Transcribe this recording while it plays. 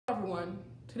everyone.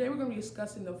 Today we're going to be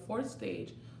discussing the fourth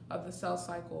stage of the cell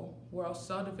cycle where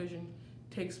cell division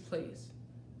takes place.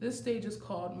 This stage is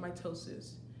called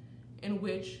mitosis, in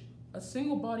which a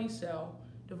single body cell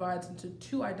divides into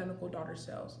two identical daughter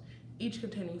cells, each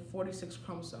containing 46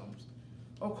 chromosomes.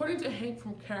 According to Hank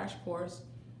from Crash Course,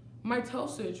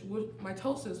 mitosis,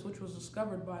 which was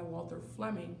discovered by Walter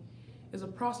Fleming, is a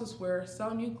process where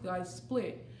cell nuclei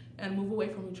split and move away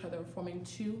from each other, forming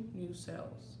two new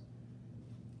cells.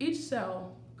 Each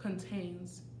cell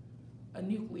contains a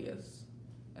nucleus,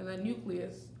 and the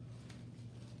nucleus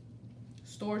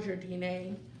stores your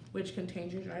DNA, which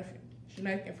contains your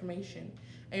genetic information.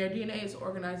 And your DNA is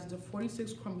organized into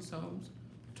 46 chromosomes,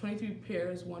 23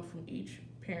 pairs, one from each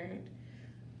parent.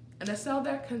 And a cell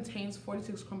that contains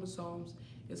 46 chromosomes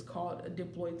is called a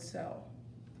diploid cell.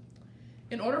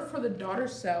 In order for the daughter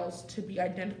cells to be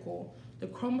identical, the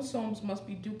chromosomes must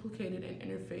be duplicated in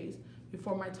interphase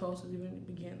before mitosis even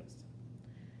begins.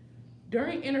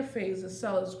 During interphase, the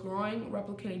cell is growing,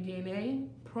 replicating DNA,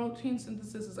 protein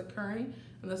synthesis is occurring,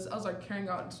 and the cells are carrying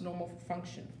out its normal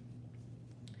function.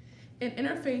 In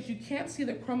interphase, you can't see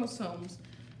the chromosomes,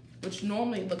 which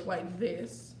normally look like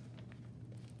this,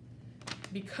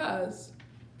 because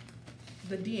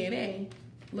the DNA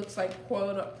looks like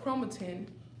coiled up chromatin,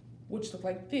 which look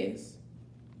like this,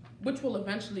 which will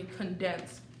eventually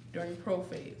condense during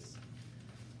prophase.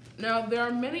 Now, there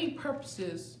are many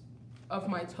purposes of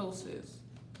mitosis.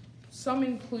 Some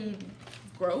include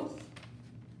growth,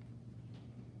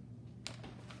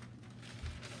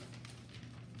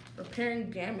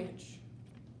 repairing damage.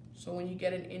 So when you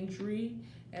get an injury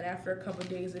and after a couple of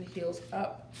days it heals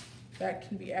up, that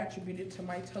can be attributed to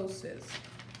mitosis.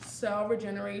 Cell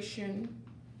regeneration,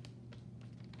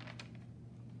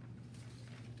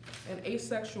 and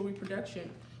asexual reproduction,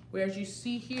 where, as you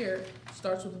see here,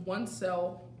 starts with one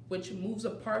cell which moves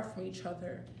apart from each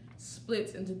other,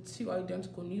 splits into two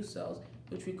identical new cells,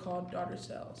 which we call daughter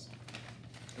cells.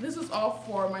 This is all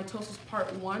for Mitosis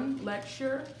Part 1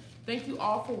 lecture. Thank you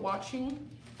all for watching,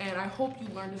 and I hope you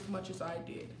learned as much as I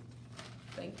did.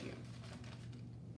 Thank you.